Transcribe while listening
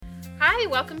Hi,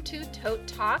 welcome to Tote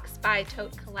Talks by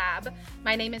Tote Collab.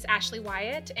 My name is Ashley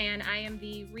Wyatt, and I am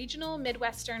the Regional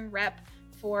Midwestern Rep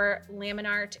for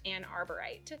Laminart and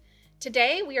Arborite.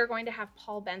 Today, we are going to have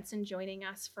Paul Benson joining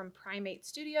us from Primate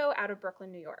Studio out of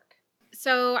Brooklyn, New York.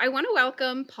 So I want to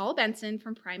welcome Paul Benson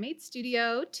from Primate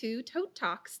Studio to Tote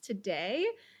Talks today.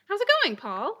 How's it going,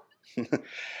 Paul?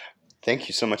 Thank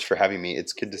you so much for having me.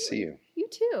 It's good to see you. You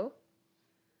too.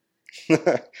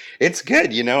 It's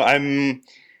good. I'm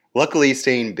luckily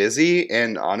staying busy,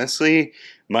 and honestly,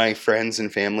 my friends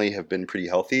and family have been pretty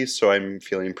healthy, so I'm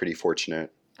feeling pretty fortunate.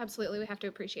 Absolutely, we have to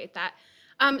appreciate that.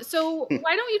 So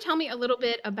why don't you tell me a little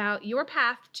bit about your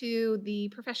path to the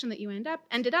profession that you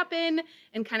ended up in,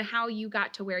 and kind of how you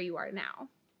got to where you are now?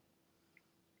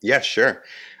 Yeah, sure.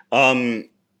 So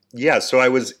I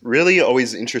was really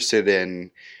always interested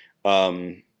in,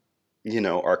 um,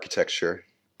 architecture,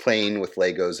 playing with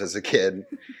Legos as a kid,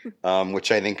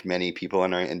 which I think many people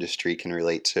in our industry can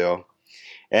relate to.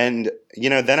 And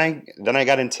then I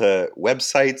got into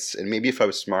websites, and maybe if I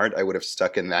was smart, I would have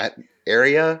stuck in that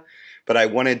area. But I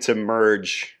wanted to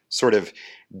merge sort of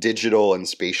digital and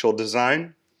spatial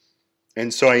design,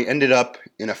 and so I ended up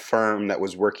in a firm that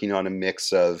was working on a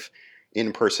mix of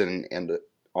in-person and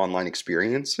online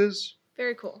experiences.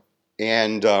 Very cool.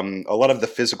 And a lot of the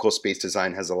physical space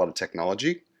design has a lot of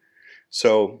technology.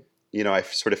 So I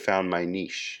sort of found my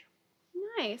niche.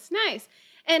 Nice.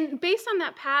 And based on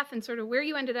that path and sort of where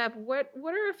you ended up, what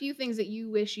are a few things that you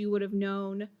wish you would have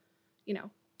known,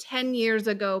 10 years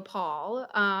ago, Paul?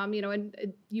 And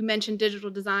you mentioned digital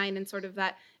design and sort of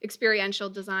that experiential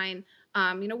design.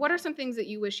 What are some things that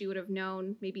you wish you would have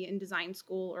known maybe in design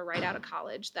school or right out of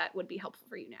college that would be helpful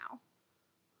for you now?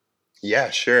 Yeah,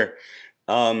 sure.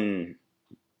 Um,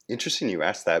 Interesting you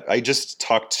asked that. I just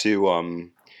talked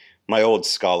to my old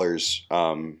scholars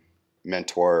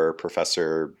mentor,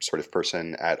 professor sort of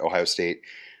person at Ohio State,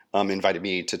 invited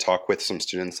me to talk with some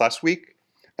students last week.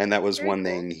 And that was Very one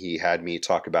cool. thing he had me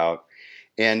talk about.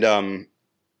 And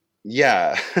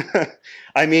yeah,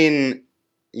 I mean,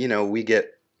 we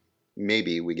get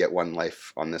one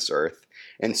life on this earth.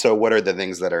 And so, what are the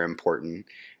things that are important?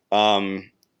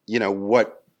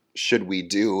 What should we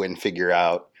do and figure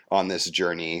out on this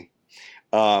journey?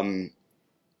 Um,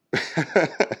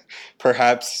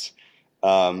 Perhaps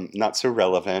not so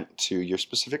relevant to your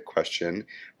specific question,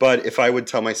 but if I would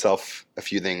tell myself a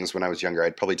few things when I was younger,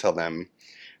 I'd probably tell them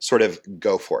sort of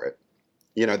go for it.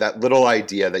 That little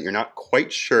idea that you're not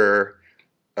quite sure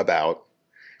about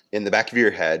in the back of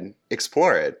your head,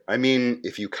 explore it. I mean,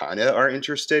 if you kind of are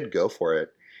interested, go for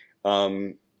it.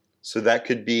 Um, so that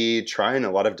could be trying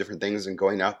a lot of different things and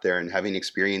going out there and having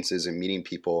experiences and meeting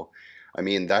people. I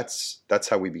mean, that's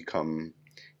how we become,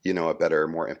 a better,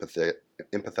 more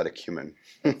empathetic human.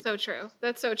 That's so true.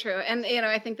 That's so true. And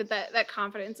I think that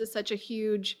confidence is such a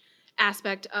huge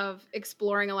aspect of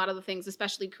exploring a lot of the things,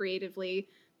 especially creatively,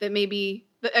 that maybe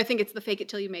I think it's the fake it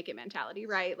till you make it mentality,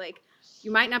 right? Like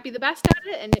you might not be the best at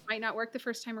it and it might not work the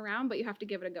first time around, but you have to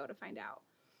give it a go to find out.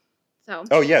 So,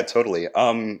 Oh yeah, totally.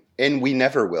 And we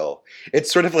never will.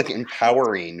 It's sort of like right.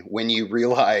 empowering when you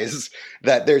realize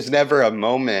that there's never a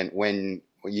moment when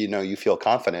you feel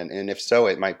confident, and if so,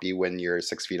 it might be when you're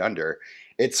 6 feet under.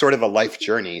 It's sort of a life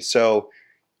journey. So,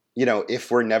 if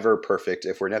we're never perfect,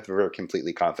 if we're never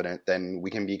completely confident, then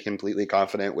we can be completely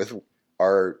confident with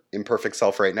our imperfect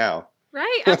self right now.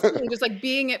 Right, absolutely. Just like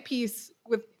being at peace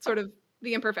with sort of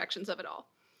the imperfections of it all.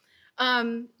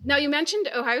 Now you mentioned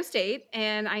Ohio State,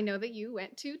 and I know that you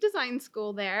went to design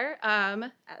school there,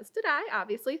 as did I,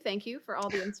 obviously. Thank you for all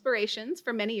the inspirations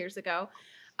from many years ago.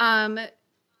 Um,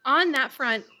 on that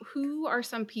front, who are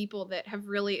some people that have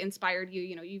really inspired you?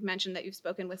 You've mentioned that you've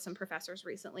spoken with some professors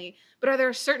recently, but are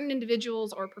there certain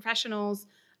individuals or professionals,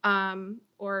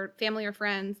 or family or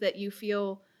friends that you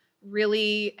feel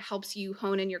really helps you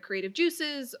hone in your creative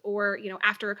juices, or,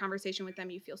 after a conversation with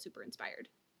them, you feel super inspired?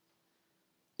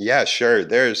 Yeah, sure.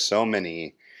 There's so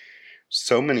many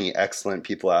excellent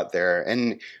people out there.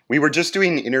 And we were just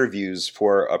doing interviews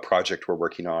for a project we're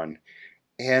working on.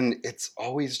 And it's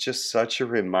always just such a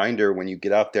reminder when you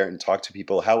get out there and talk to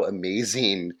people how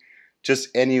amazing just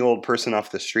any old person off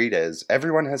the street is.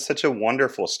 Everyone has such a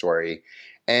wonderful story.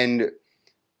 And,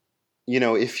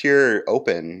 if you're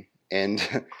open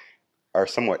and are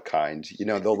somewhat kind,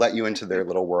 they'll let you into their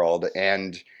little world.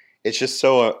 And it's just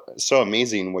so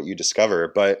amazing what you discover.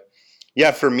 But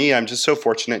yeah, for me, I'm just so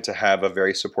fortunate to have a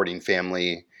very supporting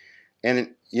family,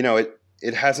 and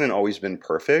it hasn't always been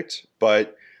perfect,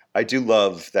 but I do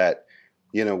love that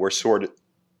we're sort of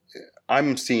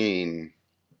I'm seeing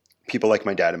people like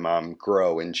my dad and mom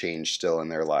grow and change still in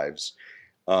their lives,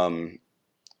 um,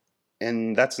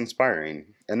 and that's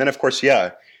inspiring. And then, of course,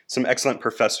 yeah, some excellent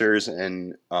professors.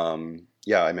 And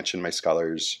yeah, I mentioned my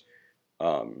scholars,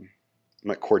 um,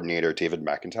 my coordinator, David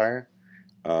McIntyre,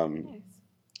 um,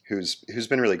 Nice. who's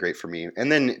been really great for me.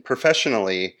 And then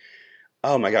professionally,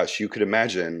 oh my gosh, you could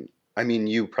imagine. I mean,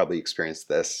 you probably experienced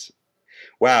this.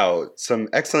 Wow, some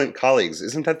excellent colleagues.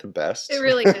 Isn't that the It best?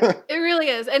 really is. It really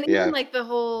is. And even Yeah. like the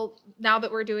whole, now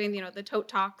that we're doing, the Tote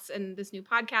Talks and this new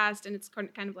podcast, and it's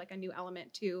kind of like a new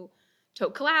element to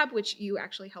Tote Collab, which you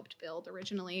actually helped build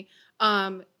originally.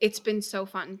 It's been so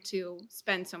fun to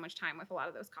spend so much time with a lot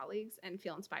of those colleagues and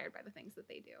feel inspired by the things that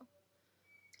they do.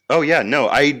 Oh yeah, no,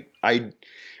 I I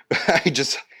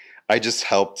just I just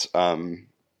helped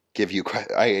give you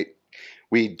I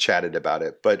we chatted about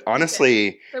it. But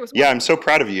honestly, There was yeah, more. I'm so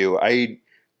proud of you.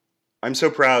 I'm so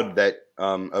proud that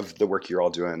of the work you're all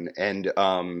doing. And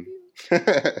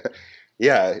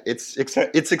yeah, it's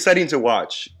exciting to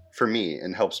watch for me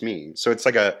and helps me. So it's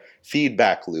like a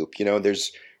feedback loop,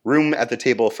 there's room at the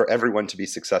table for everyone to be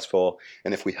successful,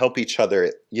 and if we help each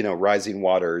other, rising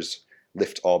waters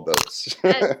lift all boats.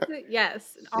 Yes,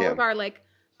 yes. And all Yeah. of our like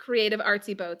creative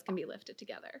artsy boats can be lifted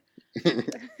together.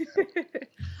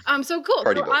 So cool.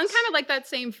 Party So on boats. kind of like that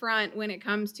same front when it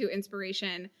comes to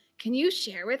inspiration, can you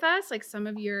share with us like some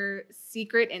of your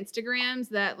secret Instagrams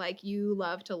that like you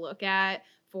love to look at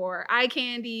for eye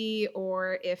candy,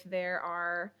 or if there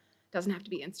are, doesn't have to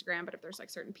be Instagram, but if there's like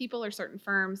certain people or certain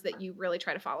firms that you really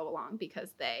try to follow along because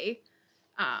they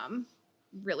um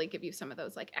really give you some of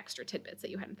those like extra tidbits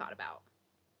that you hadn't thought about.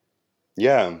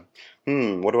 Yeah.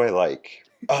 What do I like?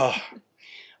 Oh,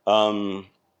 um,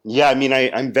 yeah, I mean,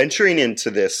 I'm venturing into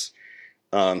this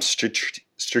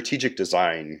strategic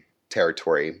design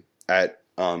territory at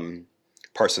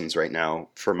Parsons right now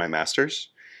for my master's.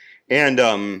 And,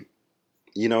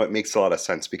 it makes a lot of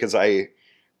sense because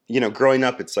growing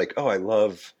up, it's like, oh, I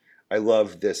love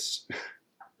this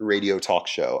radio talk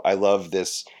show. I love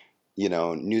this,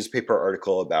 newspaper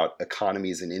article about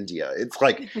economies in India. It's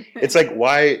like,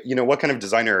 why, what kind of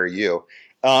designer are you?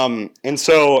 And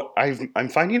so I'm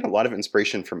finding a lot of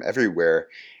inspiration from everywhere.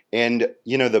 And,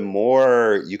 the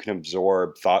more you can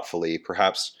absorb thoughtfully,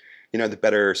 perhaps, the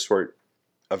better sort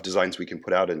of designs we can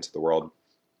put out into the world.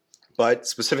 But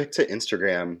specific to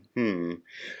Instagram,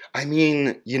 I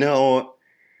mean,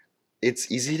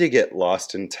 it's easy to get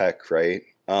lost in tech, right?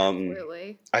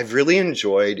 Absolutely. I've really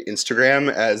enjoyed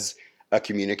Instagram as a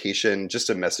communication, just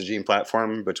a messaging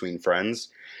platform between friends.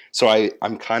 So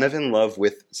I'm kind of in love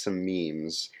with some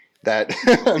memes that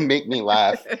make me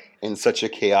laugh in such a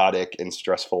chaotic and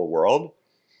stressful world.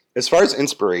 As far as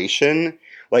inspiration,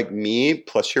 like me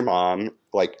plus your mom,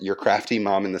 like your crafty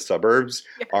mom in the suburbs,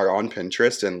 Yeah. are on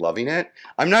Pinterest and loving it.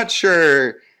 I'm not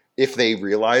sure if they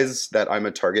realize that I'm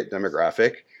a target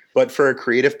demographic, but for a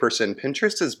creative person,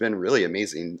 Pinterest has been really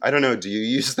amazing. I don't know. Do you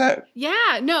use that?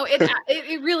 Yeah, no,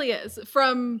 it really is.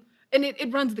 And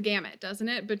it runs the gamut, doesn't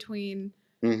it? Between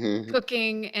Hmm.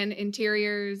 cooking and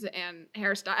interiors and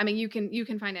hairstyle. I mean, you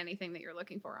can find anything that you're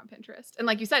looking for on Pinterest. And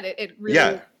like you said, it really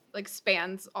Yeah. like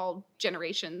spans all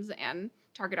generations and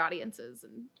target audiences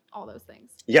and all those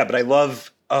things. Yeah, but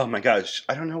oh my gosh,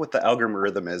 I don't know what the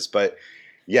algorithm is, but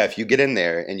yeah, if you get in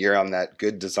there and you're on that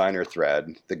good designer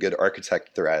thread, the good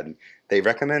architect thread, they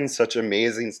recommend such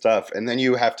amazing stuff. And then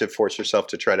you have to force yourself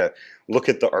to try to look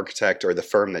at the architect or the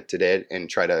firm that did it and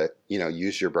try to,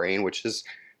 use your brain, which is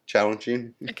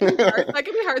challenging. It can be hard. That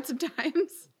can be hard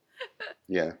sometimes.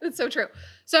 Yeah. That's so true.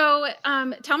 So,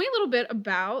 tell me a little bit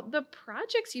about the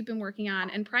projects you've been working on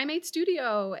and Primate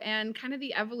Studio and kind of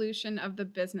the evolution of the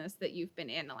business that you've been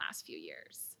in the last few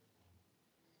years.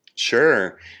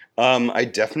 Sure. I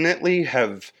definitely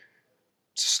have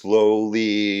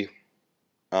slowly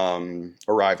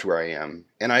arrived where I am.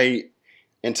 And I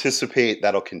anticipate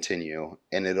that'll continue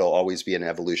and it'll always be an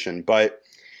evolution. But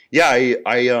yeah,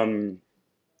 I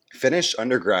finished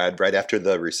undergrad right after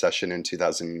the recession in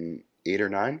 2008 or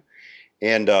 9.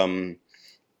 And,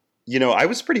 I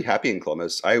was pretty happy in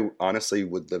Columbus. I honestly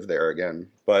would live there again.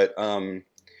 But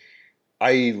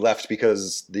I left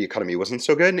because the economy wasn't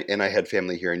so good and I had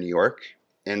family here in New York.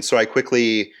 And so I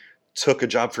quickly took a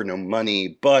job for no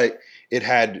money, but it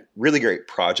had really great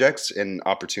projects and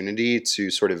opportunity to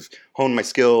sort of hone my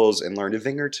skills and learn a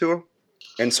thing or two.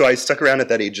 And so I stuck around at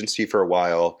that agency for a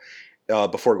while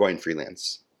before going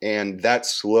freelance. And that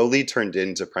slowly turned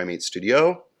into Primate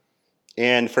Studio.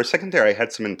 And for a second there, I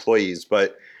had some employees,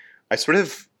 but I sort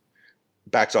of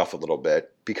backed off a little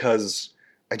bit because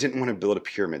I didn't want to build a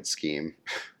pyramid scheme,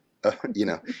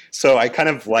 So I kind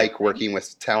of like working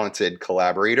with talented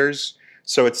collaborators.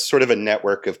 So it's sort of a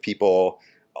network of people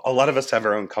a lot of us have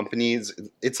our own companies.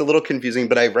 It's a little confusing,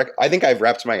 but I think I've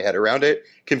wrapped my head around it.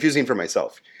 Confusing for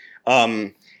myself.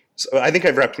 So I think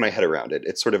I've wrapped my head around it.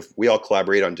 It's sort of, we all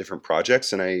collaborate on different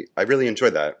projects, and I really enjoy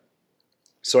that.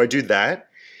 So I do that.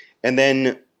 And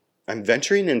then I'm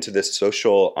venturing into this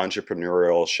social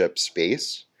entrepreneurship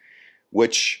space,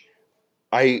 which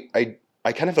I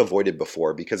kind of avoided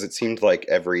before because it seemed like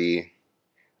every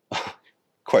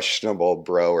questionable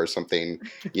bro or something,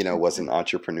 was an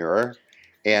entrepreneur.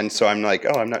 And so I'm like,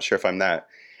 oh, I'm not sure if I'm that.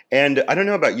 And I don't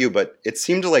know about you, but it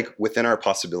seemed like within our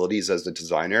possibilities as a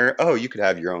designer, oh, you could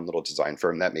have your own little design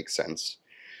firm. That makes sense.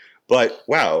 But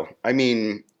wow, I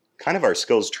mean, kind of our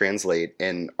skills translate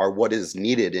and are what is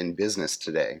needed in business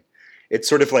today. It's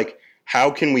sort of like, how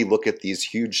can we look at these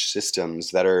huge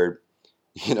systems that are,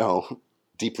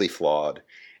 deeply flawed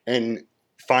and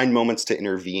find moments to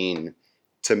intervene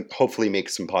to hopefully make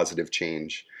some positive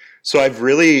change. So I've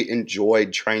really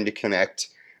enjoyed trying to connect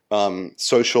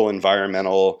social,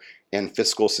 environmental, and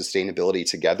fiscal sustainability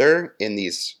together in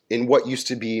what used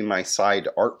to be my side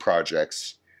art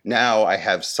projects. Now I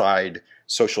have side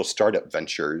social startup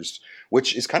ventures,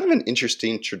 which is kind of an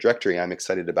interesting trajectory I'm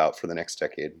excited about for the next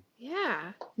decade.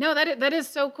 Yeah. No, that is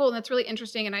so cool. And that's really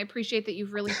interesting. And I appreciate that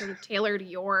you've really sort of tailored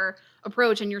your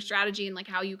approach and your strategy and like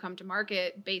how you come to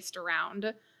market based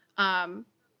around um,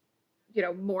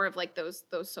 more of like those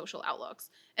social outlooks.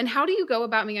 And how do you go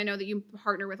about, I know that you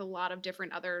partner with a lot of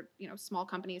different other, small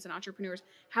companies and entrepreneurs.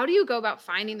 How do you go about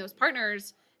finding those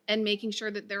partners and making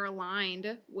sure that they're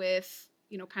aligned with,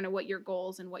 kind of what your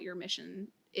goals and what your mission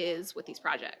is with these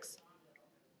projects?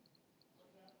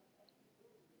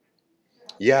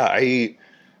 Yeah,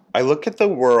 I look at the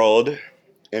world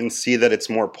and see that it's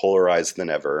more polarized than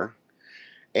ever.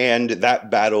 And that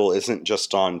battle isn't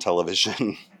just on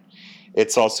television.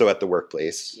 It's also at the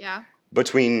workplace Yeah.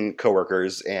 between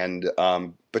coworkers and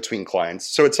between clients.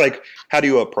 So it's like, how do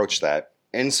you approach that?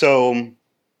 And so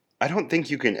I don't think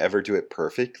you can ever do it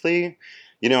perfectly.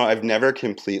 I've never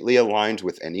completely aligned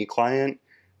with any client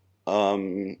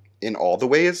in all the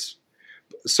ways.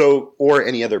 So, or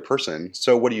any other person.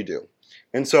 So what do you do?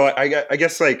 And so I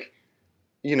guess like,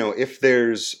 if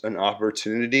there's an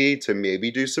opportunity to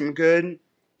maybe do some good,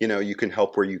 you can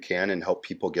help where you can and help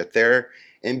people get there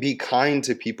and be kind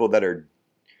to people that are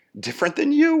different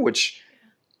than you, which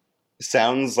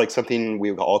sounds like something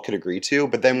we all could agree to.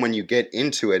 But then when you get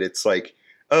into it, it's like,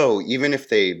 oh, even if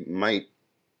they might,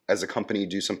 as a company,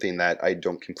 do something that I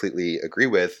don't completely agree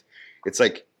with, it's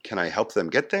like, can I help them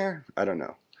get there? I don't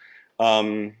know.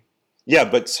 Yeah,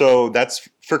 but so that's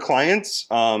for clients.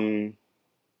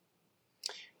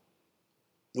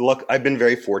 Look, I've been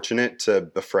very fortunate to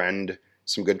befriend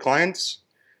some good clients,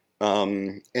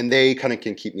 and they kind of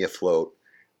can keep me afloat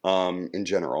in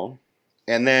general.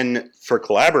 And then for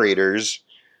collaborators,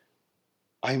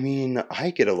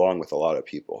 I get along with a lot of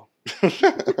people.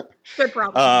 Good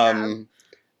problem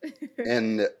to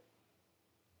And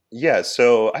yeah,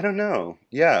 so I don't know.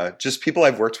 Yeah, just people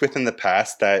I've worked with in the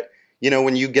past that,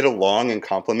 when you get along and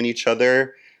complement each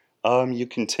other, you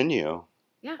continue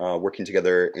Yeah. working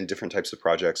together in different types of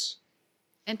projects.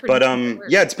 And But producing good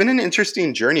work. yeah, it's been an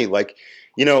interesting journey. Like,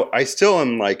 I still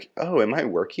am like, oh, am I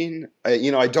working?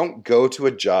 I don't go to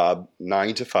a job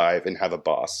 9 to 5 and have a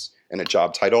boss and a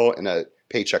job title and a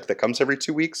paycheck that comes every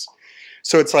 2 weeks.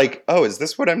 So it's like, oh, is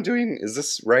this what I'm doing? Is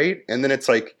this right? And then it's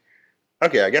like,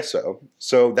 okay, I guess so.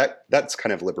 So that's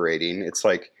kind of liberating. It's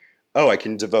like, oh, I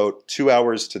can devote 2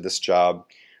 hours to this job,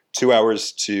 2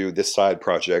 hours to this side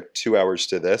project, 2 hours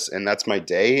to this, and that's my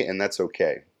day, and that's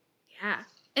okay. Yeah.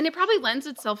 And it probably lends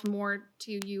itself more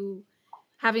to you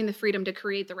having the freedom to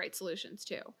create the right solutions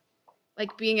too.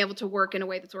 Like being able to work in a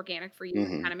way that's organic for you and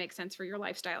Hmm. kind of makes sense for your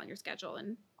lifestyle and your schedule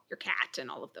and your cat and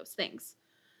all of those things.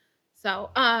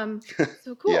 So,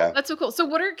 so cool. Yeah. That's so cool. So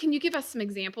can you give us some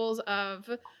examples of,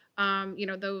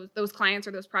 those clients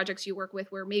or those projects you work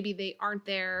with where maybe they aren't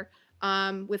there,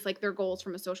 with like their goals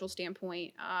from a social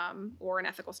standpoint, or an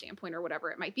ethical standpoint or whatever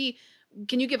it might be.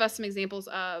 Can you give us some examples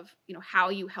of, how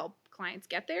you help clients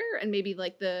get there and maybe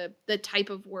like the type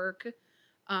of work,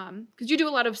 because you do a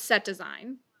lot of set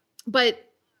design, but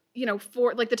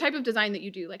for like the type of design that you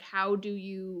do, like how do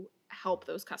you help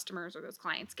those customers or those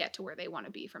clients get to where they want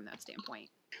to be from that standpoint?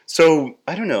 So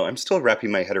I don't know. I'm still wrapping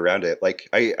my head around it. Like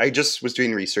I just was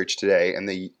doing research today, and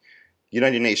the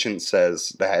United Nations says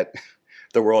that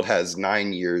the world has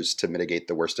 9 years to mitigate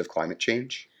the worst of climate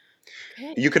change.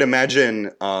 Okay. You could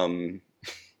imagine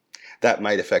that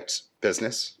might affect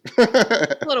business.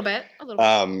 A little bit. A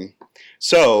little bit.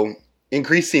 So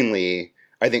increasingly,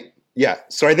 I think, yeah.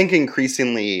 So I think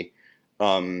increasingly,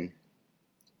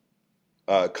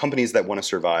 companies that want to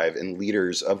survive and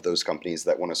leaders of those companies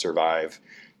that want to survive,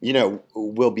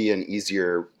 will be an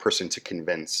easier person to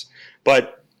convince.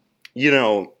 But, you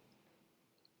know,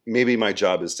 maybe my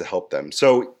job is to help them.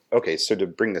 So, okay, so to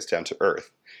bring this down to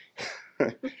earth.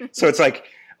 So it's like,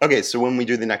 okay, so when we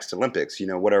do the next Olympics,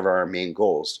 what are our main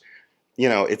goals?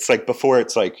 It's like before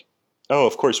it's like, oh,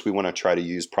 of course we want to try to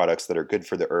use products that are good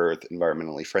for the earth,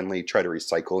 environmentally friendly, try to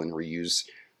recycle and reuse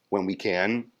when we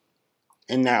can.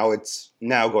 And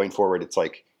now going forward, it's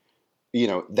like,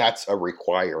 that's a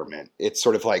requirement. It's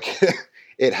sort of like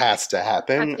it has to That's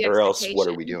happen the or else what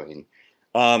are we expectation.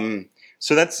 doing?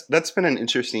 So that's been an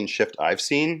interesting shift I've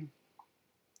seen.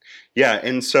 Yeah,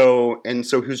 and so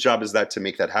whose job is that to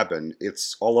make that happen?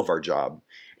 It's all of our job.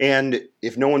 And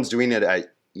if no one's doing it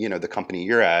at, the company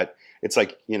you're at, it's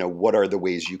like, what are the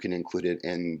ways you can include it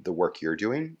in the work you're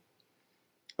doing?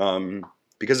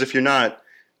 Because if you're not,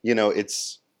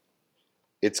 it's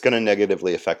going to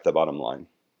negatively affect the bottom line.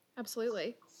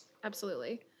 Absolutely.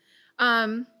 Absolutely.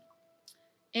 Um,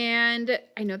 and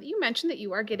I know that you mentioned that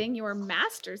you are getting your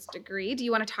master's degree. Do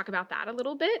you want to talk about that a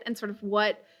little bit and sort of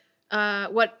what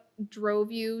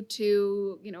drove you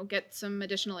to, get some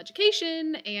additional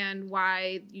education and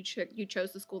why you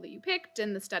chose the school that you picked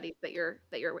and the studies that you're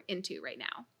into right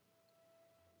now?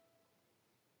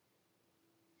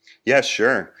 Yeah,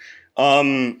 sure.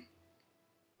 Um,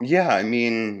 yeah, I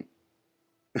mean,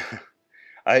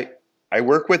 I I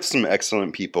work with some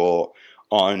excellent people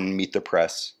on Meet the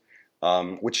Press,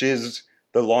 which is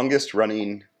the longest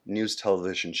running news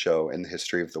television show in the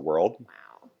history of the world.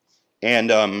 Wow.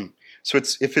 And so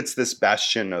it's this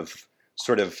bastion of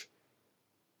sort of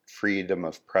freedom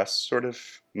of press sort of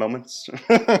moments.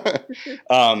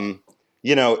 um,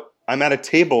 I'm at a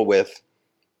table with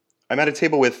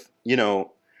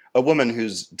a woman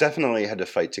who's definitely had to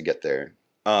fight to get there.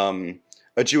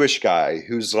 A Jewish guy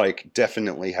who's like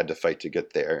definitely had to fight to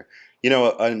get there.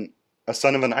 A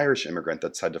son of an Irish immigrant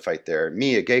that's had to fight there.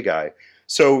 Me, a gay guy.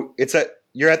 So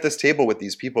you're at this table with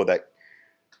these people that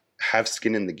have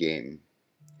skin in the game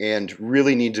and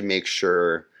really need to make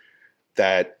sure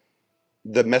that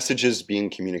the messages being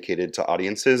communicated to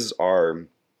audiences are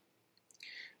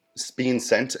being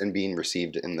sent and being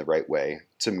received in the right way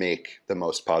to make the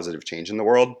most positive change in the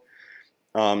world.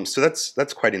 So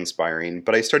that's quite inspiring.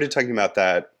 But I started talking about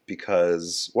that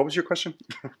because what was your question?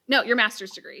 No, your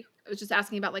master's degree. I was just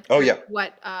asking about like Oh sort of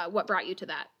yeah, what brought you to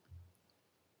that.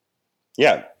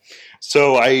 yeah.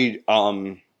 So I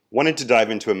wanted to dive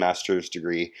into a master's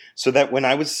degree so that when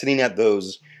I was sitting at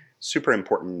those super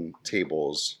important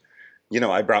tables,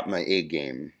 I brought my A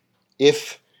game.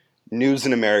 If news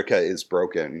in America is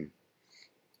broken,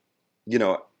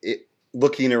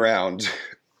 looking around,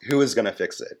 who is going to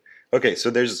fix it? Okay, so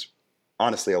there's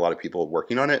honestly a lot of people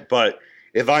working on it, but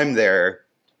if I'm there,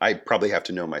 I probably have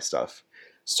to know my stuff.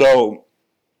 So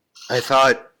I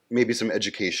thought maybe some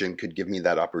education could give me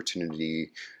that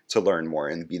opportunity to learn more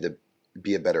and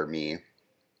be a better me.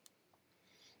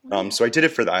 So I did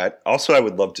it for that. Also, I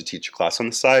would love to teach a class on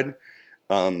the side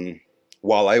um,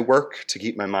 while I work to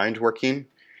keep my mind working.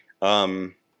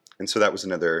 And so that was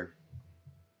another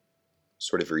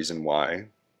sort of reason why.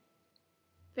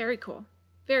 Very cool.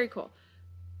 Very cool.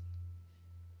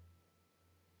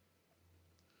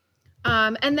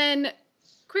 And then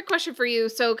quick question for you.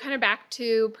 So kind of back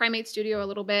to Primate Studio a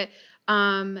little bit,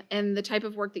 and the type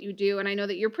of work that you do. And I know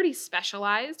that you're pretty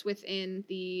specialized within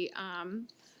the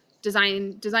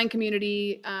design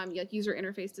community, like user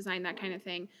interface design, that kind of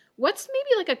thing. What's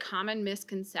maybe like a common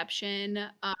misconception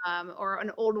or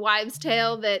an old wives'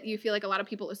 tale that you feel like a lot of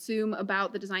people assume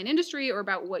about the design industry or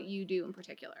about what you do in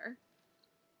particular?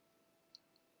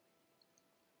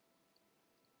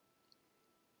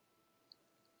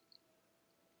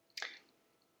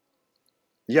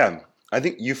 Yeah, I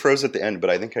think you froze at the end, but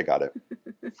I think I got it.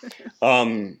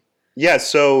 Um, yeah,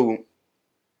 so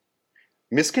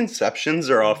misconceptions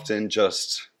are often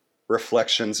just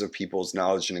reflections of people's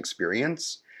knowledge and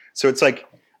experience. So it's like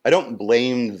I don't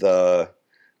blame the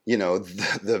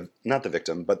not the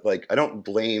victim, but like I don't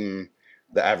blame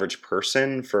the average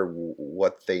person for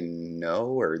what they know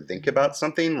or think about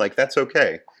something. Like that's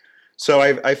okay. So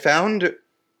I found,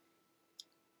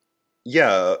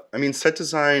 yeah, I mean, set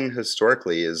design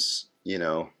historically is,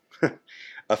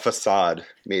 a facade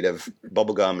made of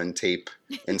bubblegum and tape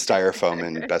and styrofoam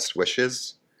and best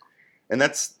wishes. And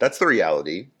that's the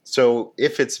reality. So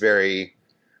if it's very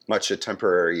much a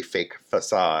temporary fake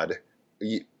facade,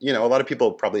 a lot of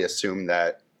people probably assume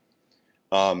that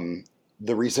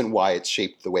the reason why it's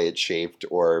shaped the way it's shaped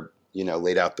or,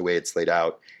 laid out the way it's laid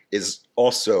out is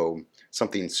also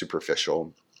something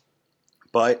superficial.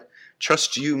 But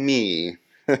trust you me,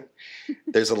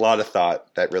 There's a lot of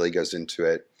thought that really goes into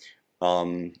it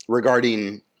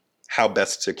regarding how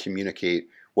best to communicate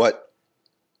what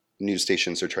news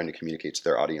stations are trying to communicate to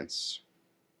their audience.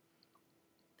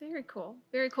 Very cool.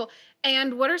 Very cool.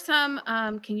 And what are some,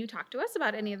 can you talk to us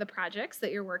about any of the projects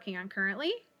that you're working on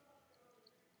currently?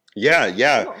 Yeah,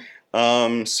 yeah.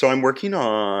 Cool. So I'm working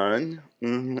on,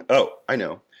 oh, I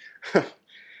know.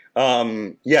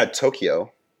 Yeah,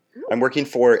 Tokyo. Ooh, I'm working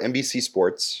for NBC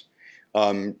Sports,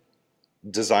 um,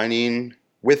 designing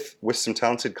with some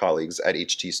talented colleagues at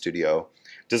HT Studio,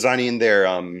 designing their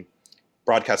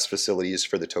broadcast facilities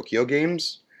for the Tokyo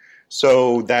Games.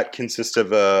 So that consists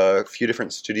of a few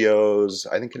different studios,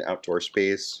 I think an outdoor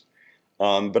space,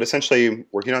 but essentially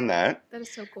working on that. that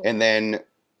is so cool. And then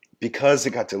because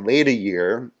it got delayed a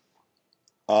year,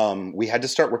 we had to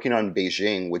start working on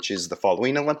Beijing, which is the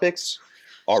following Olympics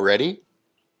already,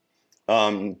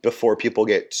 before people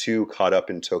get too caught up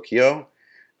in Tokyo.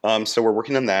 So we're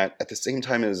working on that at the same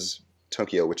time as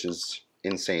Tokyo, which is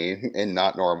insane and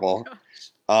not normal.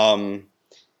 Um,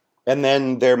 and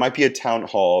then there might be a town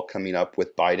hall coming up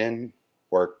with Biden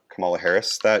or Kamala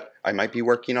Harris that I might be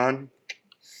working on.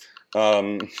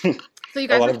 So you A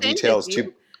guys lot are of staying details busy.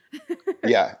 too.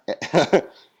 Yeah.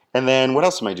 And then what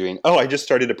else am I doing? Oh, I just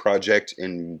started a project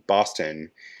in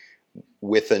Boston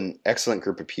with an excellent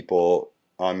group of people.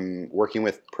 I'm working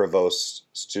with Provost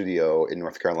Studio in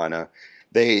North Carolina.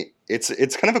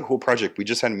 It's kind of a cool project. We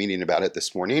just had a meeting about it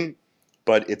this morning,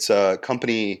 but it's a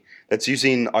company that's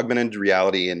using augmented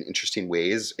reality in interesting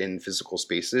ways in physical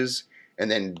spaces and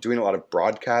then doing a lot of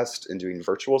broadcast and doing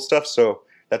virtual stuff. So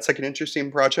that's like an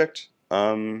interesting project.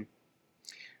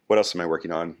 What else am I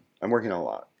working on? I'm working on a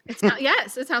lot.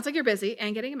 Yes, it sounds like you're busy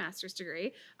and getting a master's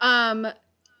degree.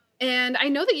 And I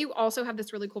know that you also have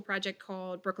this really cool project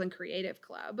called Brooklyn Creative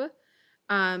Club.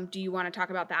 Do you want to talk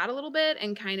about that a little bit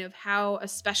and kind of how,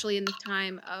 especially in this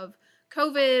time of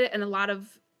COVID and a lot of,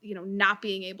 not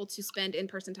being able to spend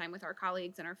in-person time with our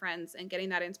colleagues and our friends and getting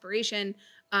that inspiration,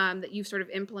 that you've sort of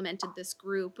implemented this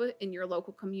group in your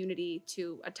local community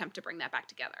to attempt to bring that back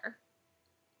together?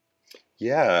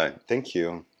 Yeah, thank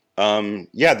you.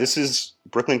 Yeah, this is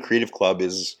Brooklyn Creative Club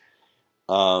is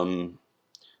um,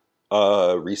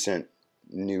 a recent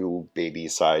new baby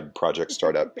side project,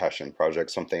 startup, passion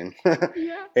project, something.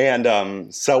 Yeah.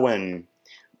 And Selwyn,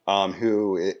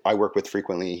 who I work with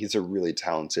frequently, he's a really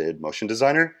talented motion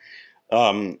designer.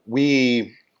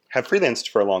 We have freelanced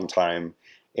for a long time,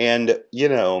 and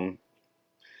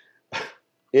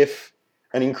if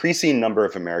an increasing number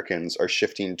of Americans are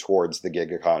shifting towards the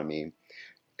gig economy,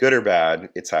 good or bad,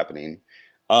 it's happening.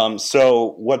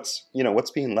 So what's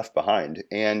being left behind?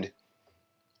 And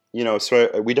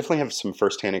so we definitely have some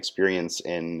firsthand experience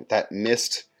in that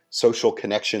missed social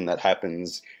connection that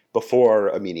happens before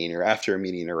a meeting or after a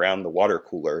meeting around the water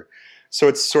cooler. So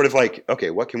it's sort of like, okay,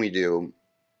 what can we do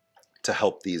to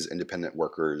help these independent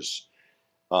workers,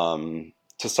 to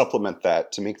supplement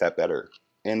that, to make that better?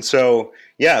 And so,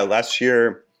 yeah, last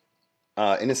year,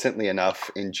 innocently enough,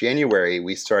 in January,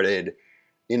 we started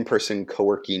in-person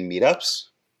co-working meetups,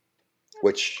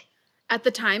 which At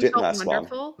the time, didn't felt last long.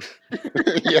 wonderful.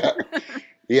 Yeah,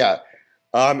 yeah.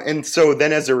 And so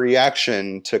then, as a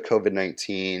reaction to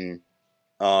COVID-19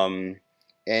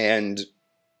 and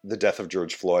the death of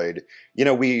George Floyd,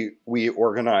 we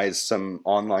organized some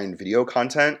online video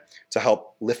content to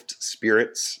help lift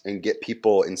spirits and get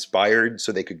people inspired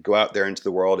so they could go out there into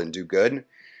the world and do good.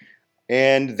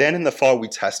 And then in the fall, we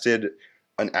tested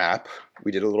an app.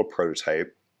 We did a little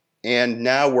prototype. And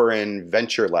now we're in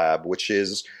Venture Lab, which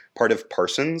is part of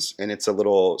Parsons, and it's a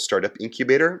little startup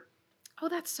incubator. Oh,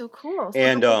 that's so cool. So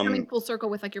And that's like coming full circle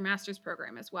with like your master's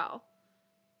program as well.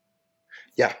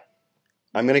 yeah,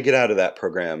 I'm going to get out of that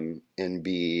program and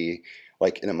be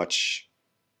like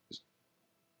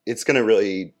it's going to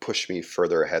really push me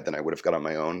further ahead than I would have got on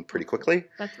my own pretty quickly.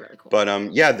 That's really cool.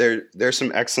 But yeah, there's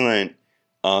some excellent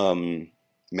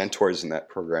mentors in that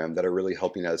program that are really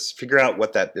helping us figure out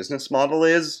what that business model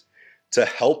is to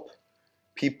help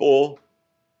people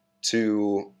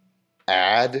to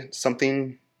add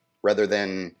something rather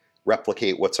than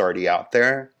replicate what's already out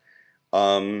there,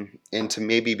 and to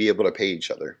maybe be able to pay each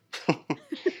other.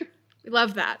 We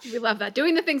love that. We love that.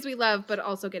 Doing the things we love, but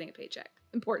also getting a paycheck.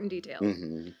 Important details.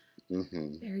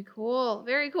 Very cool.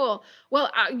 Very cool.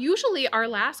 Well, usually our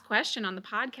last question on the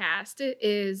podcast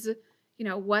is,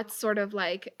 what's sort of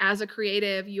like, as a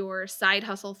creative, your side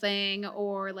hustle thing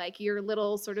or like your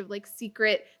little sort of like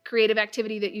secret creative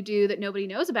activity that you do that nobody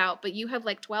knows about, but you have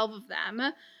like 12 of them.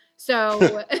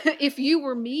 So if you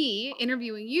were me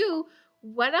interviewing you,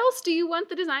 what else do you want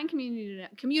the design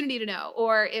community to know?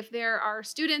 Or if there are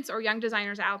students or young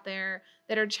designers out there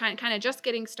that are kind of just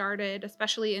getting started,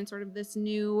 especially in sort of this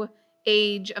new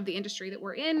age of the industry that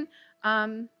we're in,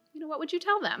 what would you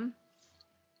tell them?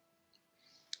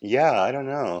 Yeah, I don't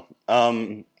know.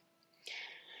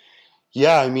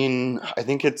 Yeah, I mean, I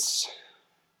think it's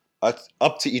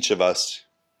up to each of us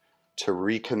to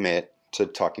recommit to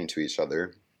talking to each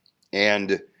other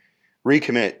and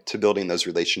recommit to building those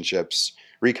relationships,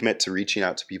 recommit to reaching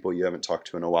out to people you haven't talked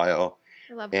to in a while.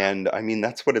 I love that. And I mean,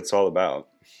 that's what it's all about,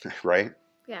 right?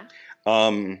 Yeah.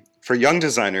 For young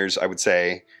designers, I would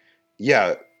say,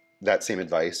 yeah, that same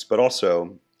advice, but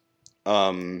also,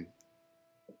 um,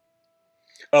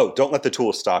 oh, don't let the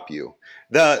tools stop you.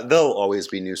 There'll always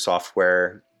be new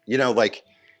software, like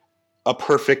a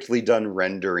perfectly done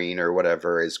rendering or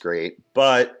whatever is great,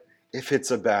 but if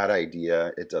it's a bad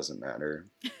idea, it doesn't matter.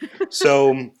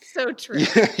 So, So true.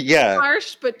 yeah.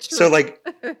 Harsh, but true. So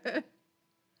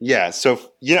yeah.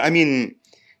 So, I mean,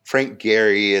 Frank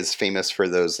Gehry is famous for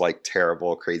those like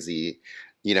terrible, crazy,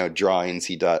 drawings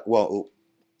he does. Well,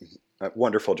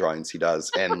 wonderful drawings he does,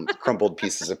 and crumpled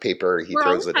pieces of paper he We're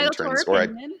throws all at entitled interns. to our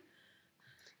opinion.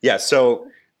 Yeah. So,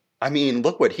 I mean,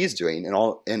 look what he's doing, and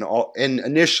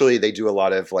initially they do a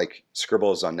lot of like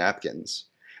scribbles on napkins,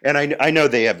 and I know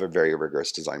they have a very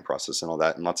rigorous design process and all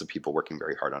that, and lots of people working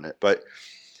very hard on it. But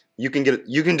you can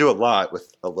do a lot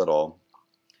with a little.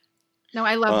 No,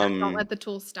 I love that. Don't let the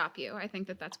tools stop you. I think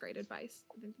that that's great advice.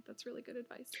 I think that that's really good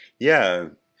advice. Yeah,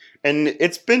 and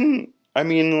it's been. I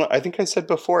mean, I think I said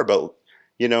before, but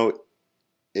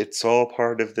it's all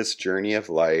part of this journey of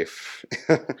life,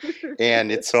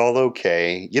 and it's all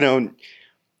okay.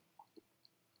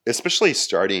 Especially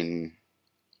starting,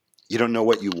 you don't know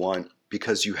what you want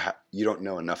because you don't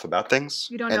know enough about things.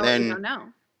 You don't know what you don't know.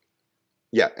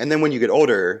 Yeah, and then when you get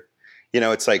older,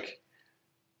 it's like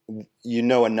you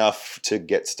know enough to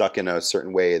get stuck in a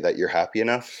certain way that you're happy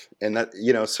enough, and that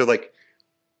so like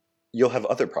you'll have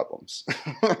other problems.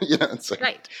 It's like,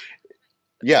 right.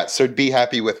 Yeah, so be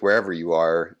happy with wherever you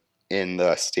are in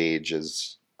the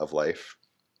stages of life.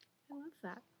 I love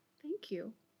that. Thank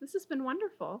you. This has been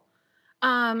wonderful.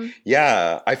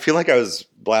 Yeah, I feel like I was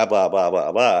blah blah blah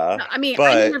blah blah. No, I mean,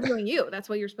 but I'm interviewing you. That's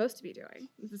what you're supposed to be doing.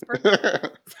 This is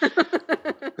perfect.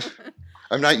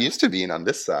 I'm not used to being on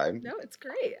this side. No, it's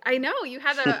great. I know you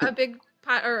had a big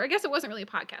or I guess it wasn't really a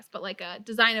podcast, but like a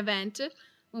design event.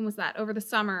 When was that? Over the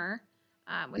summer,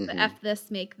 with the F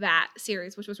This Make That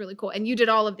series, which was really cool. And you did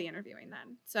all of the interviewing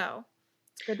then, so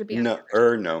it's good to be on.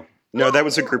 No, that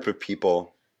was a group of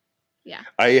people. Yeah,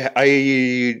 I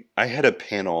had a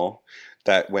panel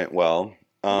that went well,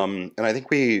 and I think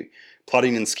we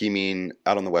Plotting and Scheming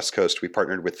out on the West Coast. We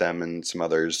partnered with them and some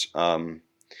others,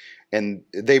 and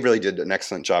they really did an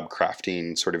excellent job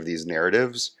crafting sort of these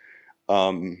narratives.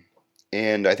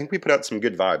 And I think we put out some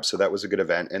good vibes, so that was a good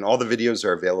event. And all the videos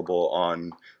are available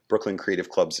on Brooklyn Creative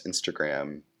Club's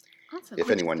Instagram. Awesome. If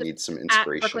anyone needs some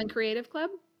inspiration. At Brooklyn Creative Club?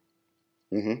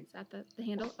 Mm-hmm. Is that the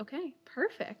handle? Okay,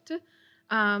 perfect.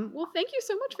 Well, thank you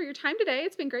so much for your time today.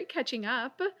 It's been great catching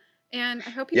up. And I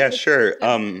hope you... Yeah, sure.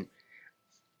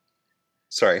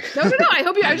 Sorry. No. I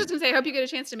was just going to say, I hope you get a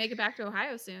chance to make it back to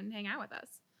Ohio soon. Hang out with us.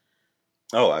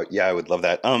 Oh, yeah, I would love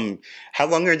that. How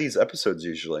long are these episodes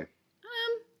usually?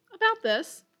 About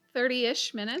this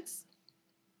 30-ish minutes.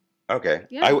 Okay.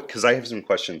 Yeah. Because I have some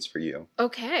questions for you.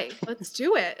 Okay, let's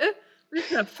do it. We're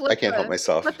just gonna I can't help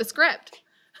myself. Flip the script.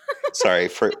 Sorry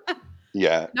for.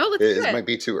 Yeah. No, let's do it. It might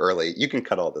be too early. You can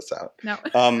cut all this out. No.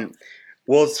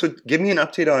 Well, so give me an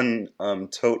update on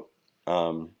Tote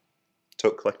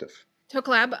Collective. Tote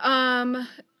Collab.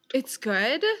 It's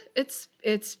good.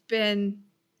 It's been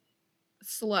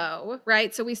slow,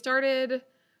 right? So we started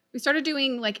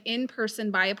doing like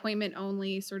in-person by appointment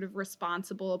only sort of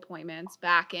responsible appointments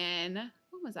back in,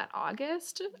 when was that,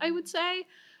 August, I would say.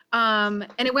 And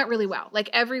it went really well. Like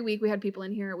every week we had people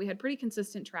in here. We had pretty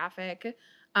consistent traffic.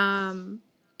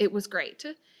 It was great.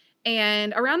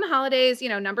 And around the holidays,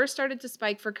 numbers started to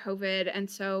spike for COVID. And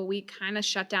so we kind of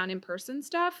shut down in-person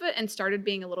stuff and started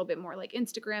being a little bit more like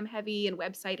Instagram heavy and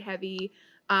website heavy.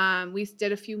 We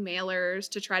did a few mailers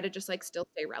to try to just like still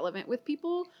stay relevant with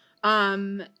people.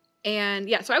 And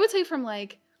yeah, so I would say from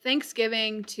like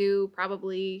Thanksgiving to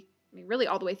probably, really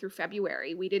all the way through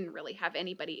February, we didn't really have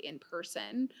anybody in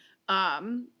person.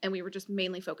 And we were just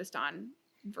mainly focused on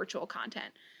virtual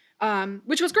content,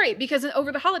 which was great because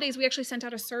over the holidays, we actually sent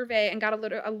out a survey and got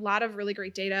a lot of really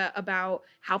great data about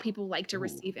how people like to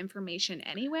receive information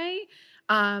anyway.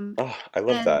 I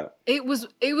love that. It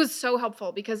was so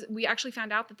helpful because we actually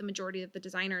found out that the majority of the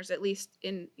designers, at least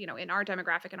in our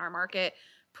demographic and our market,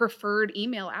 preferred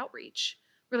email outreach.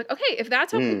 We're like, okay, if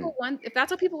that's how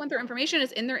Mm. people want their information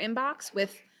is in their inbox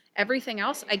with everything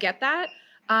else, I get that.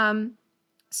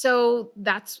 So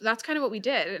that's kind of what we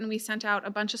did, and we sent out a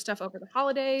bunch of stuff over the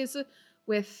holidays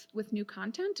with new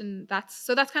content, and that's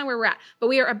kind of where we're at. But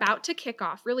we are about to kick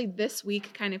off. Really, this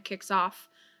week kind of kicks off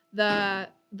the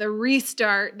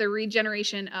restart, the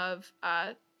regeneration of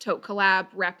Tote Collab,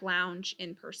 Rep Lounge,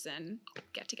 in person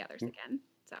get-togethers again.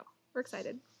 So we're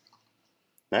excited.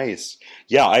 Nice.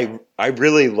 Yeah, I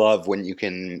really love when you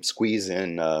can squeeze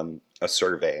in a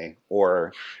survey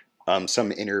or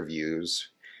some interviews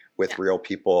with Yeah. real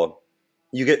people.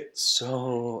 You get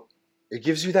so it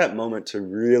gives you that moment to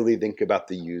really think about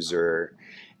the user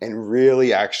and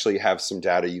really actually have some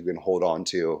data you can hold on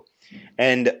to.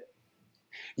 And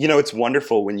it's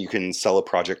wonderful when you can sell a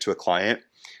project to a client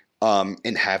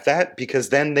and have that, because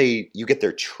then you get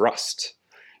their trust.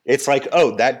 It's like,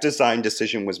 oh, that design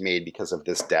decision was made because of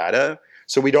this data,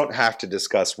 so we don't have to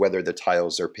discuss whether the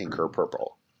tiles are pink or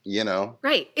purple.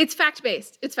 Right. It's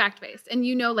fact-based.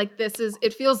 And like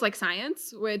it feels like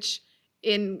science, which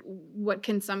in what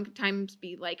can sometimes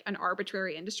be like an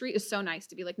arbitrary industry is so nice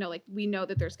to be like, no, like we know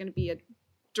that there's going to be a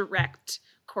direct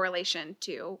correlation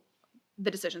to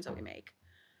the decisions that we make.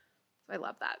 So I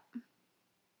love that.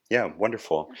 Yeah,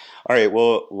 wonderful. All right,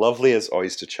 well, lovely as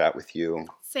always to chat with you.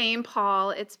 Same,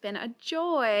 Paul. It's been a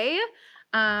joy.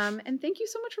 And thank you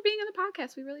so much for being on the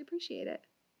podcast. We really appreciate it.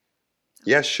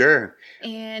 Yeah, sure.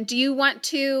 And do you want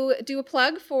to do a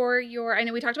plug for I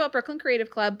know we talked about Brooklyn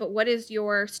Creative Club, but what is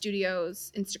your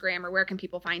studio's Instagram, or where can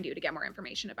people find you to get more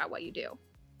information about what you do?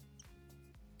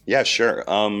 Yeah, sure.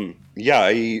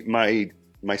 My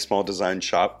small design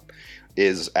shop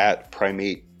is at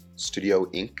Primate Studio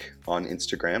Inc. on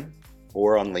Instagram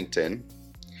or on LinkedIn.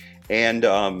 And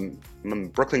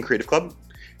Brooklyn Creative Club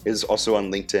is also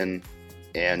on LinkedIn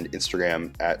and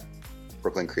Instagram at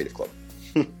Brooklyn Creative Club.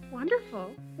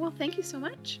 Wonderful. Well, thank you so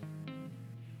much.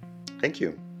 Thank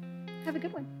you. Have a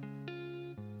good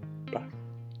one. Bye.